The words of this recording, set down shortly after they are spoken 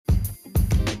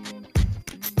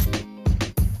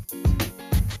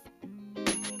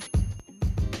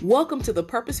Welcome to the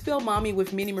Purpose-Filled Mommy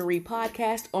with Minnie Marie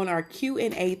podcast on our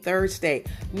Q&A Thursday.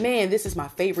 Man, this is my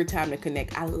favorite time to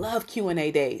connect. I love Q&A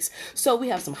days. So we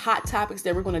have some hot topics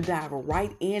that we're going to dive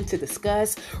right in to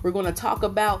discuss. We're going to talk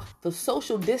about the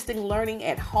social distancing learning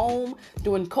at home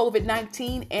during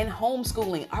COVID-19 and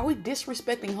homeschooling. Are we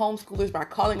disrespecting homeschoolers by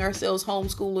calling ourselves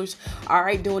homeschoolers? All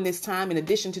right, during this time, in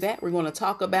addition to that, we're going to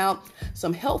talk about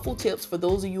some helpful tips for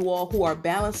those of you all who are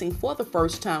balancing for the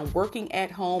first time working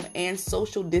at home and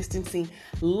social distancing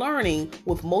learning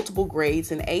with multiple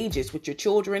grades and ages with your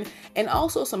children, and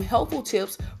also some helpful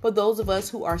tips for those of us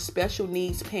who are special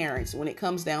needs parents when it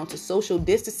comes down to social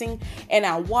distancing, and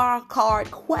our wild card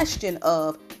question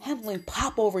of handling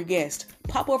popover guests.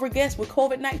 Popover guests with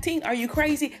COVID-19. Are you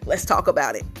crazy? Let's talk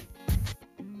about it.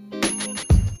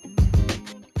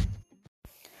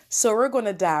 So we're going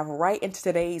to dive right into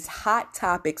today's hot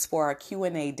topics for our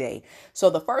Q&A day. So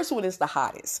the first one is the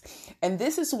hottest. And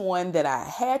this is one that I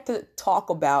had to talk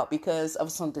about because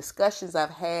of some discussions I've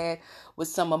had with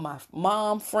some of my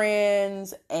mom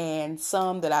friends and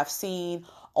some that I've seen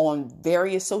on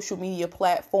various social media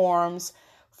platforms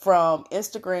from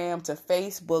Instagram to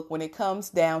Facebook when it comes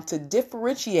down to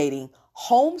differentiating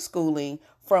homeschooling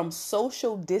from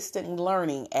social distant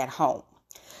learning at home.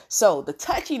 So the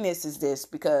touchiness is this,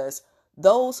 because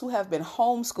those who have been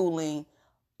homeschooling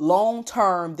long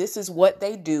term, this is what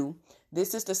they do.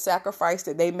 This is the sacrifice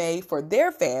that they made for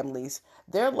their families.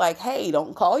 They're like, hey,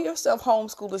 don't call yourself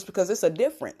homeschoolers because it's a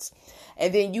difference.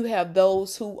 And then you have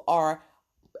those who are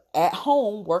at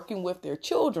home working with their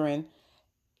children,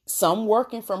 some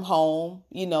working from home.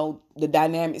 You know, the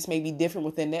dynamics may be different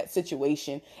within that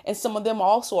situation. And some of them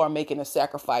also are making a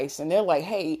sacrifice and they're like,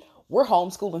 hey, we're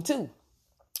homeschooling too.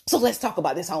 So let's talk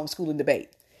about this homeschooling debate.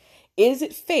 Is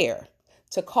it fair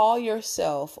to call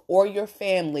yourself or your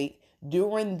family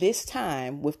during this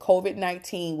time with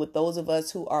COVID-19, with those of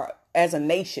us who are, as a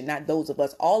nation, not those of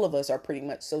us, all of us are pretty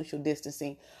much social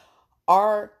distancing?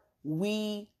 Are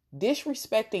we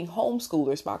disrespecting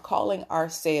homeschoolers by calling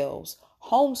ourselves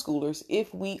homeschoolers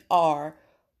if we are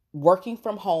working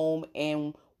from home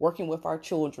and working with our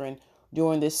children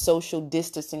during this social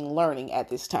distancing learning at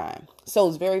this time? So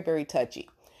it's very, very touchy.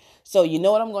 So you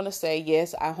know what I'm going to say?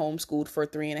 Yes, I homeschooled for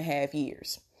 3.5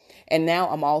 years. And now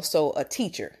I'm also a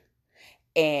teacher.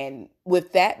 And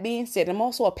with that being said, I'm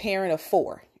also a parent of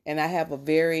 4. And I have a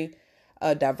very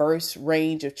diverse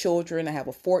range of children. I have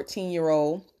a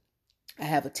 14-year-old, I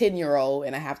have a 10-year-old,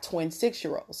 and I have twin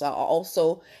 6-year-olds. I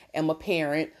also am a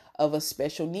parent of a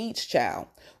special needs child.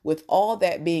 With all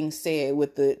that being said,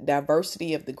 with the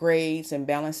diversity of the grades and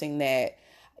balancing that,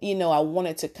 you know, I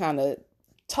wanted to kind of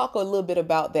talk a little bit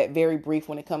about that very brief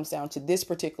when it comes down to this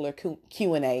particular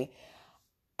Q&A.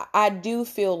 I do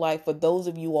feel like for those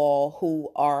of you all who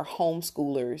are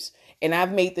homeschoolers, and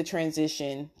I've made the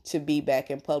transition to be back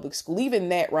in public school, even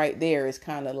that right there is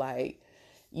kind of like,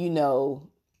 you know,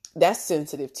 that's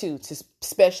sensitive too,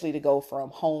 especially to go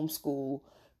from homeschool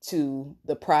to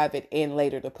the private and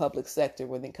later the public sector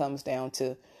when it comes down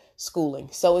to schooling.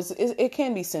 So it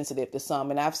can be sensitive to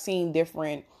some, and I've seen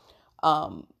different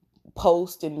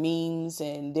posts and memes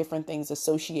and different things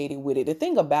associated with it. The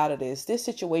thing about it is this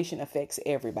situation affects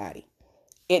everybody.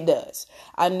 It does.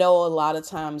 I know a lot of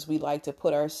times we like to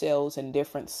put ourselves in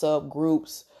different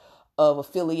subgroups of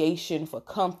affiliation for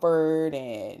comfort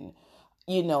and,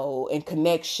 you know, and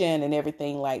connection and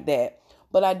everything like that.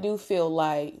 But I do feel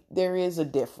like there is a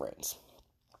difference.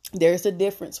 There's a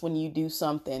difference when you do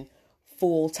something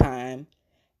full time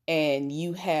and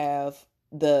you have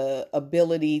the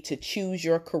ability to choose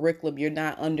your curriculum. You're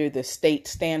not under the state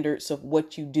standards of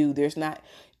what you do. There's not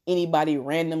anybody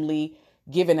randomly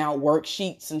giving out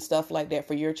worksheets and stuff like that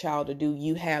for your child to do.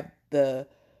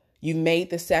 You made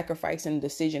the sacrifice and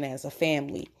decision as a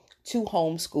family to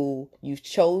homeschool. You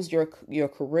chose your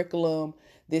curriculum.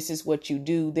 This is what you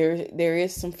do. There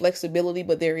is some flexibility,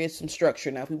 but there is some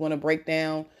structure. Now, if we want to break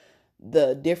down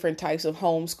the different types of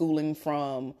homeschooling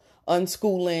from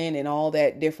unschooling and all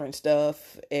that different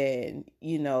stuff, and,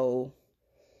 you know,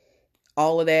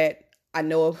 all of that, I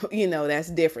know, you know,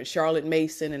 that's different. Charlotte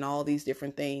Mason and all these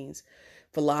different things,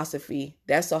 philosophy,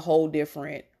 that's a whole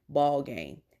different ball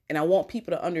game. And I want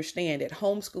people to understand that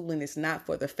homeschooling is not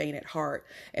for the faint at heart.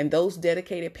 And those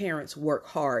dedicated parents work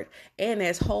hard. And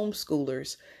as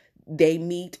homeschoolers, they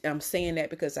meet. I'm saying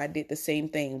that because I did the same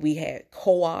thing. We had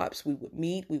co-ops. We would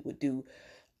meet. We would do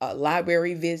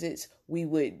library visits. We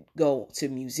would go to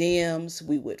museums.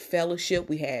 We would fellowship.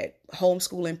 We had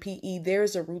homeschooling PE.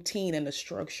 There's a routine and a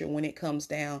structure when it comes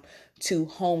down to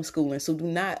homeschooling. So do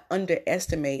not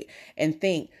underestimate and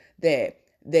think that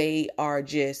they are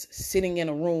just sitting in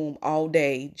a room all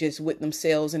day, just with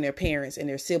themselves and their parents and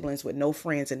their siblings with no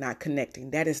friends and not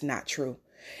connecting. That is not true.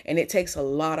 And it takes a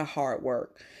lot of hard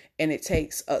work, and it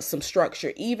takes some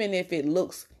structure. Even if it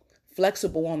looks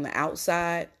flexible on the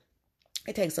outside,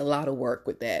 it takes a lot of work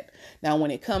with that. Now,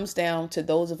 when it comes down to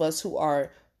those of us who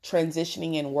are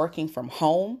transitioning and working from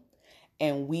home,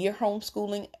 and we are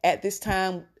homeschooling at this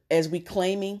time, as we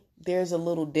claiming, there's a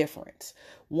little difference.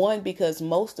 One, because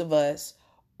most of us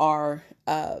are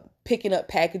picking up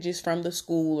packages from the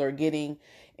school or getting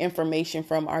information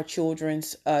from our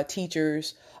children's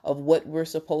teachers of what we're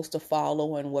supposed to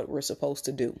follow and what we're supposed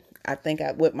to do. I think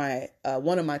with my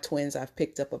one of my twins, I've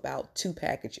picked up about 2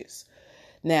 packages.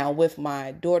 Now, with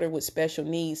my daughter with special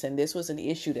needs, and this was an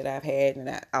issue that I've had,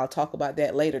 and I'll talk about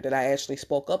that later, that I actually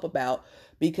spoke up about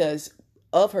because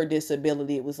of her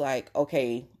disability. It was like,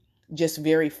 okay, just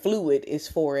very fluid as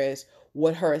far as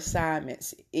what her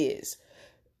assignments is.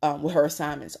 What her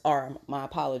assignments are. My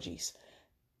apologies.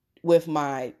 With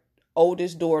my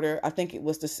oldest daughter, I think it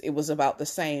was about the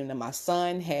same. And my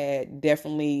son had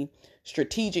definitely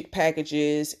strategic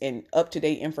packages and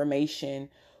up-to-date information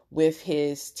with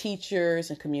his teachers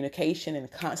and communication and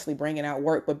constantly bringing out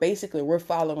work. But basically, we're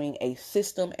following a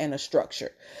system and a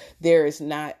structure. There is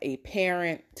not a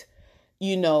parent,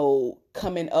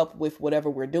 coming up with whatever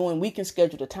we're doing. We can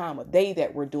schedule the time of day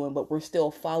that we're doing, but we're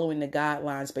still following the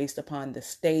guidelines based upon the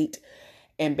state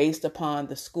and based upon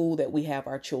the school that we have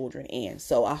our children in.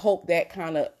 So I hope that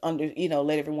kind of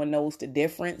let everyone knows the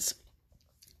difference.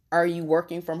 Are you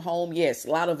working from home? Yes,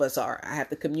 a lot of us are. I have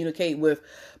to communicate with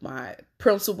my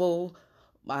principal,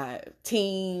 my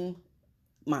team,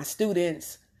 my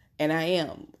students, and I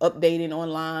am updating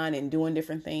online and doing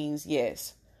different things.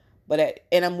 Yes.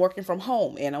 And I'm working from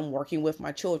home and I'm working with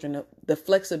my children. The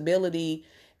flexibility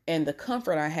and the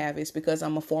comfort I have is because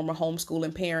I'm a former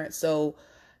homeschooling parent. So,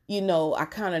 I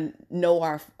kind of know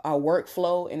our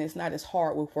workflow, and it's not as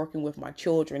hard with working with my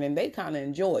children, and they kind of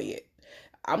enjoy it.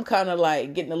 I'm kind of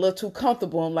like getting a little too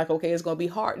comfortable. I'm like, okay, it's going to be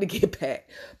hard to get back,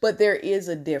 but there is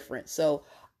a difference. So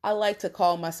I like to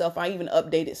call myself, I even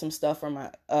updated some stuff from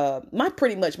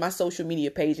my social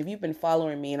media page. If you've been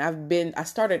following me, and I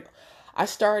started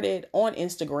on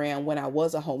Instagram when I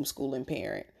was a homeschooling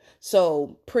parent.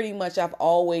 So pretty much I've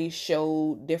always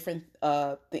showed different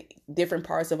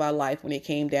parts of our life when it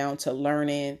came down to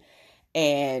learning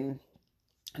and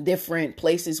different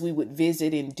places we would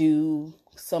visit and do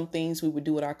some things we would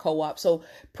do at our co-op. So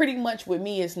pretty much with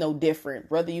me, it's no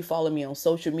different, whether you follow me on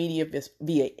social media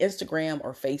via Instagram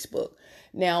or Facebook.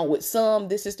 Now, with some,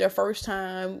 this is their first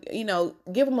time,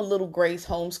 give them a little grace.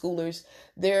 Homeschoolers,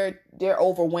 they're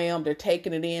overwhelmed. They're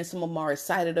taking it in. Some of them are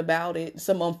excited about it.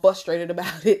 Some of them frustrated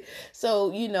about it.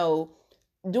 So,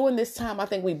 during this time, I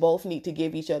think we both need to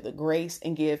give each other grace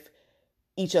and give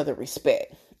each other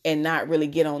respect and not really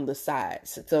get on the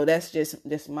sides. So that's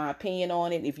just my opinion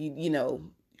on it. If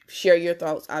you share your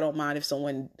thoughts, I don't mind if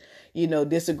someone,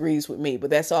 disagrees with me,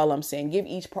 but that's all I'm saying. Give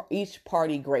each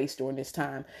party grace during this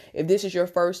time. If this is your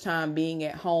first time being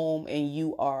at home and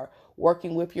you are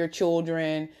working with your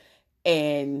children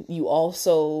and you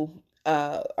also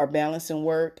are balancing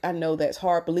work, I know that's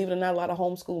hard. Believe it or not, a lot of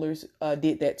homeschoolers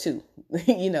did that too.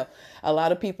 A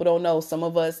lot of people don't know. Some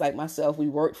of us, like myself, we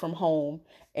worked from home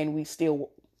and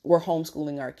we're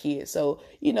homeschooling our kids. So,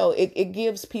 it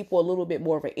gives people a little bit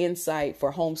more of an insight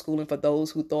for homeschooling for those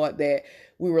who thought that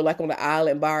we were like on the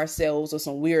island by ourselves or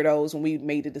some weirdos when we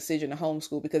made the decision to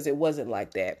homeschool, because it wasn't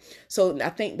like that. So I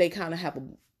think they kind of have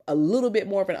a little bit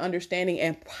more of an understanding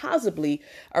and possibly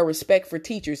a respect for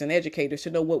teachers and educators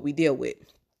to know what we deal with.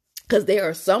 Because there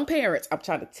are some parents, I'm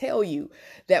trying to tell you,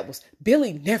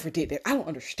 Billy never did that. I don't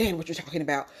understand what you're talking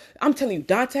about. I'm telling you,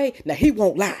 Dante, now he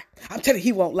won't lie. I'm telling you,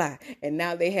 he won't lie. And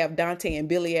now they have Dante and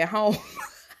Billy at home.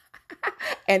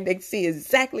 And they see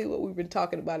exactly what we've been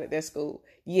talking about at their school.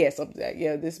 Yes,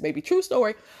 this may be true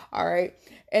story. All right.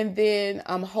 And then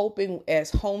I'm hoping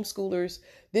as homeschoolers,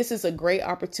 this is a great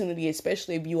opportunity,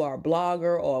 especially if you are a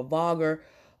blogger or a vlogger.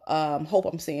 Hope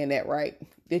I'm saying that right,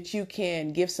 that you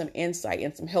can give some insight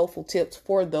and some helpful tips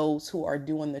for those who are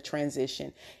doing the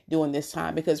transition during this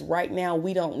time, because right now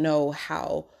we don't know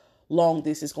how long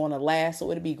this is going to last. So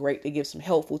it'd be great to give some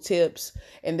helpful tips,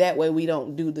 and that way we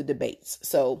don't do the debates.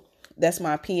 So that's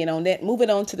my opinion on that. Moving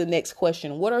on to the next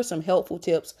question. What are some helpful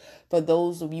tips for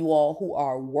those of you all who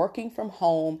are working from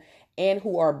home and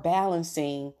who are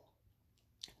balancing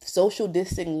social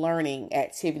distancing learning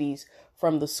activities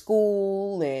from the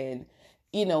school and,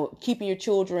 keeping your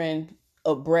children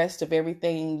abreast of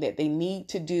everything that they need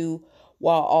to do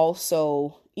while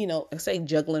also,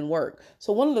 juggling work?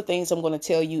 So one of the things I'm going to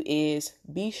tell you is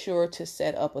be sure to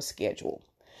set up a schedule.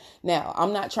 Now,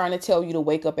 I'm not trying to tell you to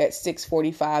wake up at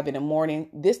 6:45 in the morning.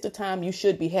 This the time you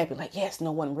should be happy. Like, yes,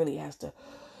 no one really has to,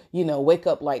 wake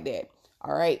up like that.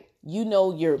 All right. Your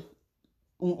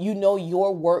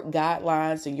work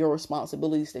guidelines and your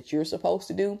responsibilities that you're supposed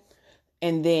to do.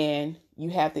 And then you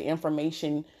have the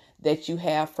information that you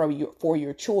have for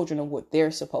your children and what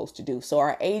they're supposed to do. So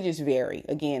our ages vary.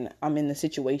 Again, I'm in the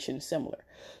situation similar.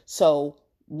 So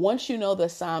once you know the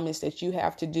assignments that you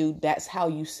have to do, that's how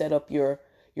you set up your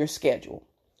schedule.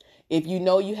 If you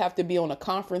know you have to be on a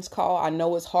conference call, I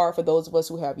know it's hard for those of us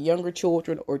who have younger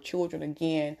children or children,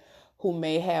 again, who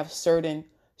may have certain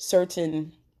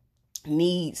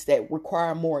needs that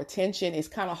require more attention. It's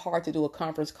kind of hard to do a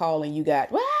conference call and you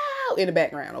got, wow, in the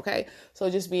background. Okay. So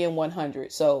just being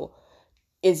 100. So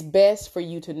it's best for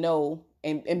you to know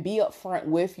and be upfront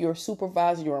with your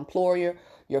supervisor, your employer,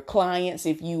 your clients.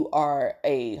 If you are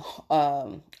a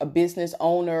business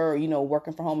owner,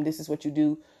 working from home, this is what you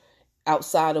do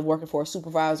outside of working for a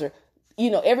supervisor.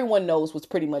 Everyone knows what's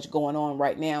pretty much going on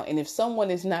right now. And if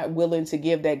someone is not willing to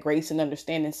give that grace and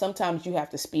understanding, sometimes you have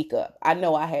to speak up. I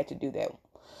know I had to do that.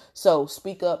 So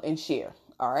speak up and share.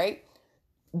 All right.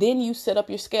 Then you set up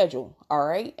your schedule. All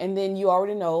right. And then you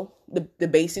already know the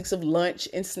basics of lunch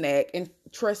and snack. And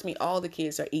trust me, all the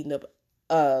kids are eating up,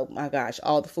 my gosh,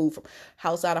 all the food from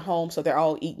house out of home. So they're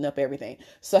all eating up everything.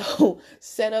 So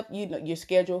set up, your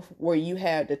schedule where you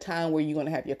have the time where you're going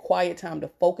to have your quiet time to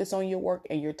focus on your work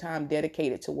and your time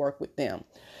dedicated to work with them.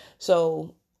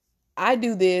 So I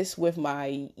do this with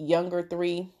my younger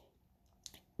three.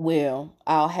 Well,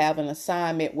 I'll have an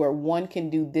assignment where one can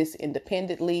do this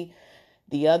independently.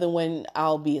 The other one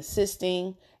I'll be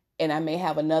assisting, and I may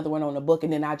have another one on the book,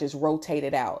 and then I just rotate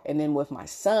it out. And then with my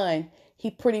son, he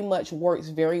pretty much works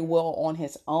very well on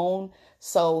his own.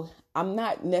 So I'm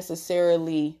not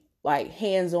necessarily like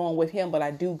hands-on with him, but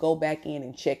I do go back in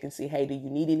and check and see, hey, do you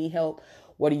need any help?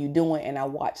 What are you doing? And I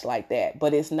watch like that.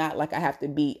 But it's not like I have to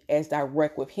be as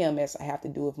direct with him as I have to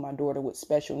do with my daughter with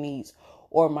special needs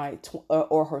or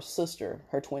or her sister,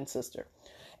 her twin sister.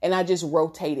 And I just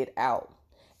rotate it out.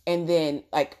 And then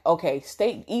each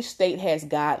state has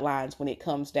guidelines when it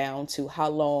comes down to how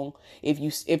long, if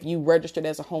you registered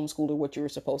as a homeschooler, what you were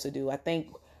supposed to do. I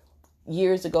think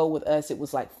years ago with us, it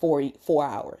was like 4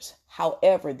 hours.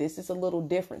 However, this is a little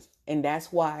different. And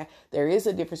that's why there is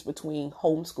a difference between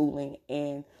homeschooling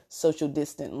and social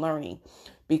distant learning,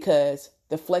 because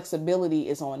the flexibility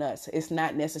is on us. It's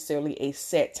not necessarily a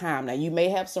set time. Now, you may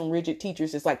have some rigid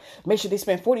teachers. It's like, make sure they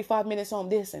spend 45 minutes on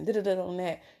this and on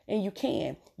that. And you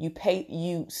can.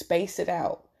 You space it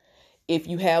out. If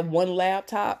you have one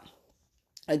laptop,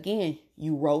 again,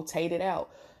 you rotate it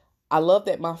out. I love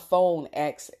that my phone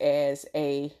acts as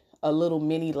a little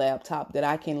mini laptop that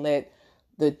I can let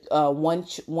the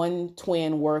one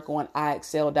twin work on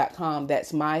iExcel.com.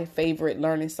 That's my favorite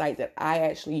learning site that I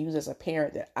actually use as a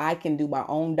parent, that I can do my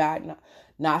own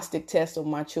diagnostic test of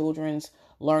my children's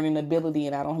learning ability.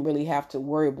 And I don't really have to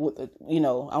worry about I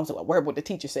don't say worry about what the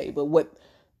teacher say, but what,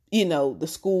 the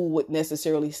school would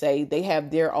necessarily say. They have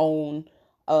their own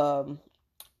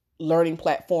learning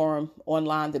platform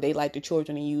online that they like the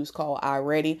children to use called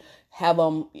iReady. Have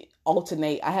them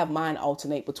alternate. I have mine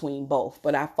alternate between both,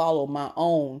 but I follow my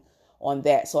own on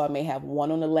that. So I may have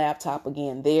one on the laptop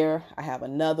again there. I have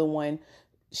another one.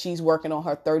 She's working on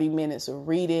her 30 minutes of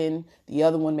reading. The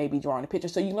other one may be drawing a picture.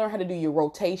 So you learn how to do your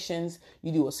rotations.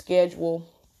 You do a schedule,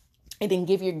 and then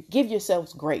give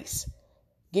yourselves grace.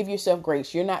 Give yourself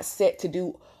grace. You're not set to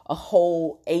do a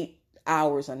whole 8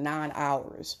 hours or 9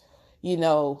 hours. You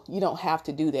don't have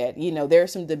to do that.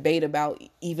 There's some debate about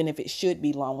even if it should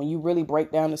be long. When you really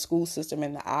break down the school system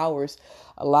and the hours,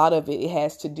 a lot of it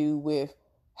has to do with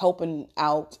helping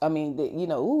out. I mean,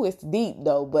 it's deep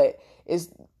though, but it's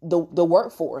the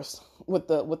workforce with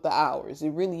the hours. It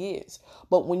really is.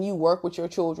 But when you work with your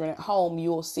children at home,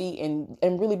 you'll see and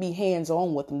really be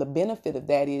hands-on with them. The benefit of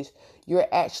that is you're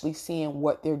actually seeing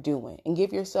what they're doing, and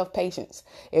give yourself patience.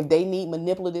 If they need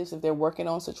manipulatives, if they're working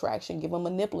on subtraction, give them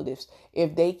manipulatives.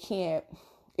 If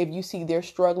you see they're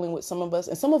struggling with some of us,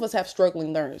 and some of us have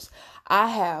struggling learners. I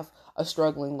have a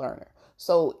struggling learner.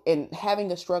 So in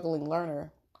having a struggling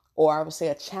learner, or I would say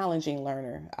a challenging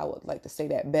learner, I would like to say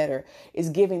that better, is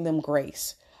giving them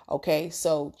grace. Okay.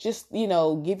 So just,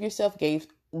 give yourself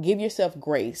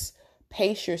grace,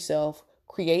 pace yourself,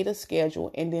 create a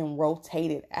schedule, and then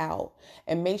rotate it out,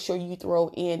 and make sure you throw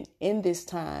in this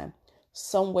time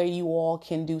some way you all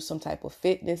can do some type of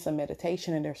fitness, some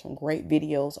meditation. And there's some great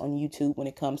videos on YouTube when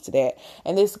it comes to that.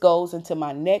 And this goes into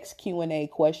my next Q&A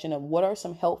question of what are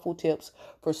some helpful tips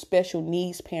for special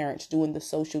needs parents doing the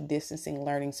social distancing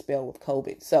learning spell with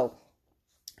COVID. So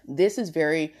this is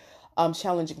very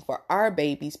challenging for our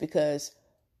babies, because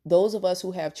those of us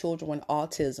who have children with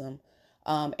autism,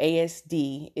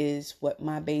 ASD is what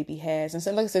my baby has. And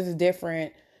so, like I said, it's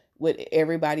different with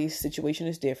everybody's situation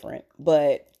is different.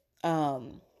 But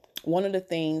one of the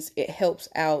things, it helps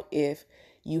out if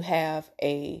you have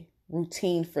a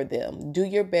routine for them. Do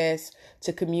your best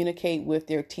to communicate with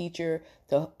their teacher,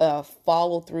 to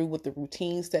follow through with the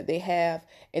routines that they have,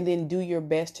 and then do your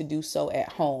best to do so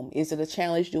at home. Is it a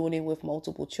challenge doing it with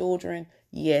multiple children?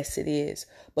 Yes, it is.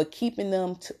 But keeping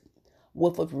them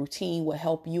with a routine will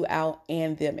help you out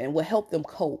and them, and will help them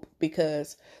cope,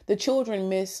 because the children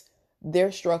miss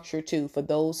their structure too, for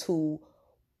those who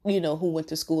went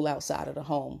to school outside of the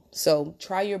home. So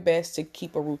try your best to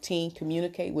keep a routine,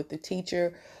 communicate with the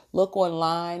teacher, look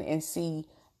online and see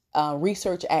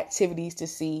research activities to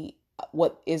see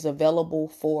what is available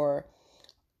for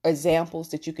examples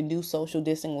that you can do social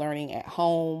distancing learning at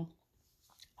home.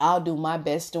 I'll do my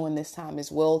best during this time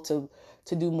as well to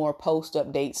do more post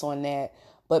updates on that.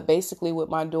 But basically with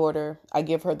my daughter, I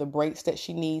give her the breaks that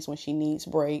she needs when she needs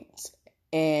breaks.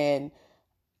 And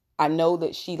I know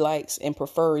that she likes and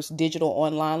prefers digital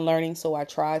online learning. So I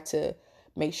try to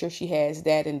make sure she has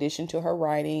that in addition to her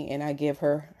writing. And I give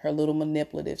her little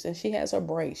manipulatives, and she has her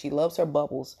breaks. She loves her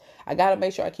bubbles. I got to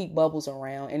make sure I keep bubbles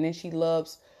around. And then she's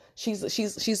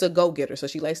a go-getter. So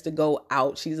she likes to go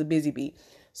out. She's a busy bee.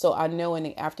 So I know in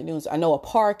the afternoons, I know a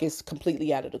park is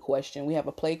completely out of the question. We have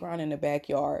a playground in the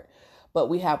backyard, but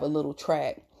we have a little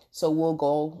track. So we'll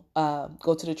go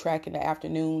to the track in the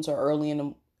afternoons or early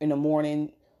in the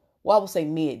morning. Well, I would say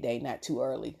midday, not too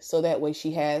early. So that way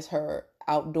she has her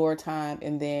outdoor time,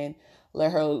 and then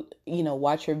let her,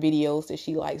 watch her videos that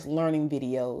she likes, learning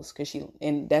videos,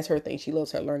 and that's her thing. She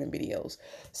loves her learning videos.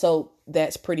 So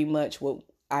that's pretty much what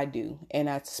I do. And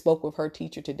I spoke with her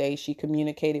teacher today. She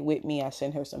communicated with me. I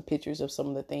sent her some pictures of some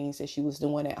of the things that she was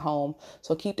doing at home.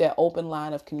 So keep that open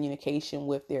line of communication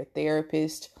with their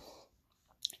therapist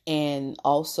and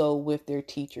also with their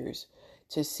teachers,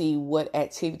 to see what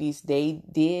activities they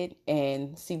did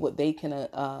and see what they can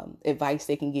advice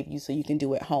they can give you so you can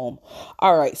do at home.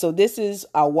 All right, so this is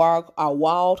a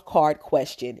wild card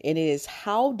question. It is,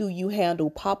 how do you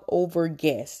handle popover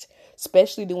guests,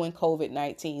 especially during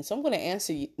COVID-19? So I'm going to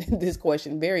answer this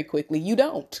question very quickly. You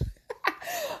don't.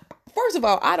 First of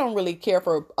all, I don't really care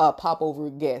for a popover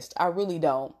guest. I really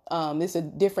don't. It's a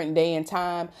different day and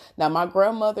time. Now, my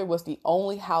grandmother was the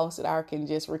only house that I can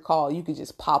just recall you could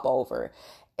just pop over.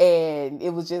 And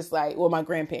it was just like, well, my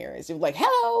grandparents, it was like,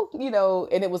 hello,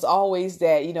 and it was always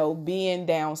that, being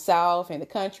down south in the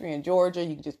country in Georgia,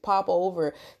 you can just pop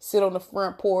over, sit on the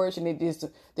front porch, and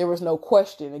there was no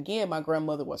question. Again, my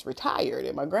grandmother was retired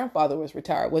and my grandfather was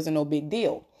retired. It wasn't no big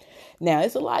deal. Now,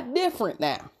 it's a lot different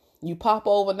now. You pop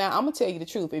over now. I'm going to tell you the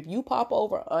truth. If you pop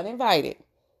over uninvited,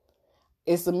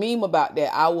 it's a meme about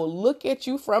that. I will look at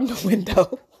you from the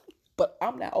window, but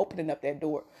I'm not opening up that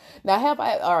door. Now, have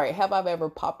I ever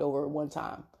popped over one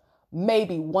time?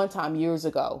 Maybe one time years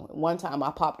ago. One time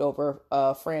I popped over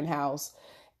a friend's house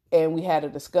and we had a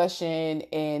discussion,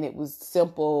 and it was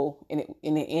simple, and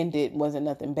it ended, wasn't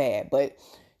nothing bad. But,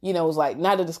 it was like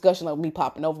not a discussion like me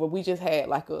popping over, but we just had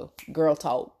like a girl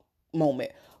talk moment.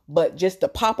 But just to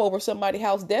pop over somebody's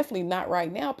house, definitely not right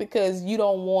now, because you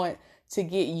don't want to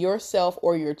get yourself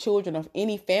or your children or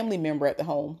any family member at the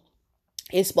home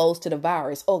exposed to the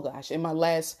virus. Oh gosh, in my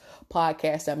last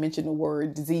podcast, I mentioned the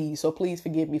word disease, so please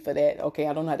forgive me for that. Okay,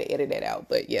 I don't know how to edit that out,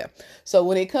 but yeah. So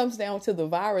when it comes down to the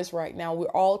virus right now, we're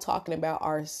all talking about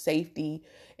our safety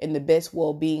and the best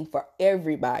well-being for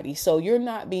everybody. So you're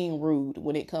not being rude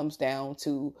when it comes down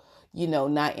to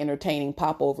not entertaining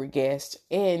popover guests,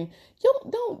 and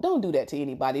don't do that to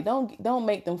anybody. Don't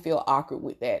make them feel awkward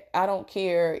with that. I don't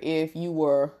care if you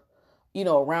were,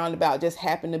 around about, just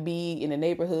happen to be in the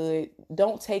neighborhood.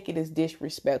 Don't take it as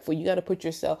disrespectful. You got to put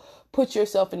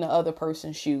yourself in the other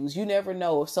person's shoes. You never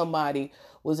know if somebody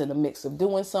was in the mix of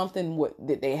doing something.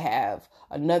 Did they have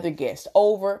another guest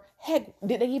over? Heck,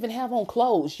 did they even have on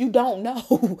clothes? You don't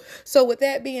know. So with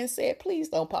that being said, please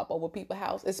don't pop over people's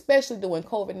house, especially during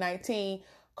COVID-19.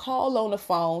 Call on the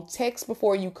phone, text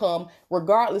before you come,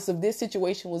 regardless if this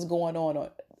situation was going on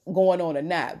or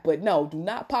not. But no, do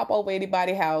not pop over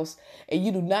anybody's house, and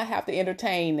you do not have to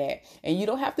entertain that. And you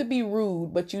don't have to be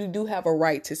rude, but you do have a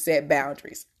right to set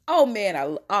boundaries. Oh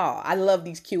man, I love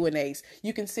these Q&As.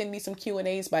 You can send me some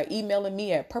Q&As by emailing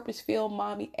me at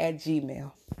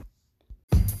purposefieldmommy@gmail.com.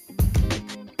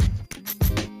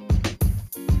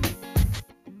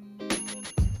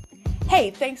 Hey,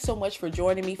 thanks so much for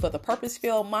joining me for the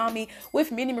Purpose-Filled Mommy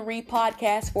with Minnie Marie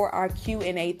podcast for our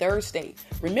Q&A Thursday.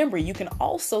 Remember, you can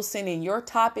also send in your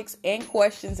topics and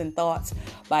questions and thoughts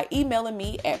by emailing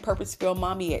me at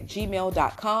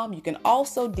purposefilledmommy@gmail.com. You can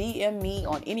also DM me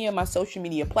on any of my social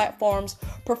media platforms,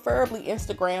 preferably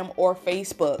Instagram or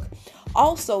Facebook.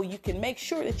 Also, you can make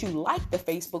sure that you like the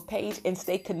Facebook page and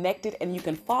stay connected, and you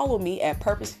can follow me at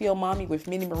Purpose-Filled Mommy with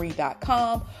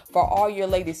MinnieMarie.com for all your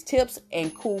latest tips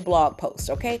and cool blog posts,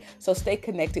 okay? So stay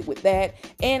connected with that,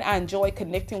 and I enjoy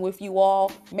connecting with you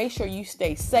all. Make sure you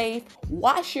stay safe,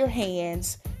 wash your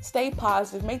hands, stay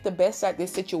positive, make the best out of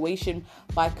this situation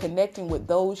by connecting with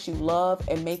those you love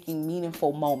and making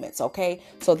meaningful moments, okay?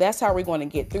 So that's how we're going to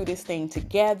get through this thing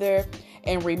together.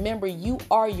 And remember, you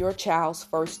are your child's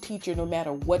first teacher, no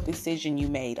matter what decision you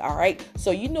made, all right?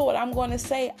 So you know what I'm going to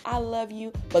say? I love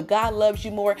you, but God loves you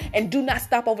more. And do not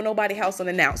stop over nobody's house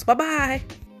unannounced. Bye-bye.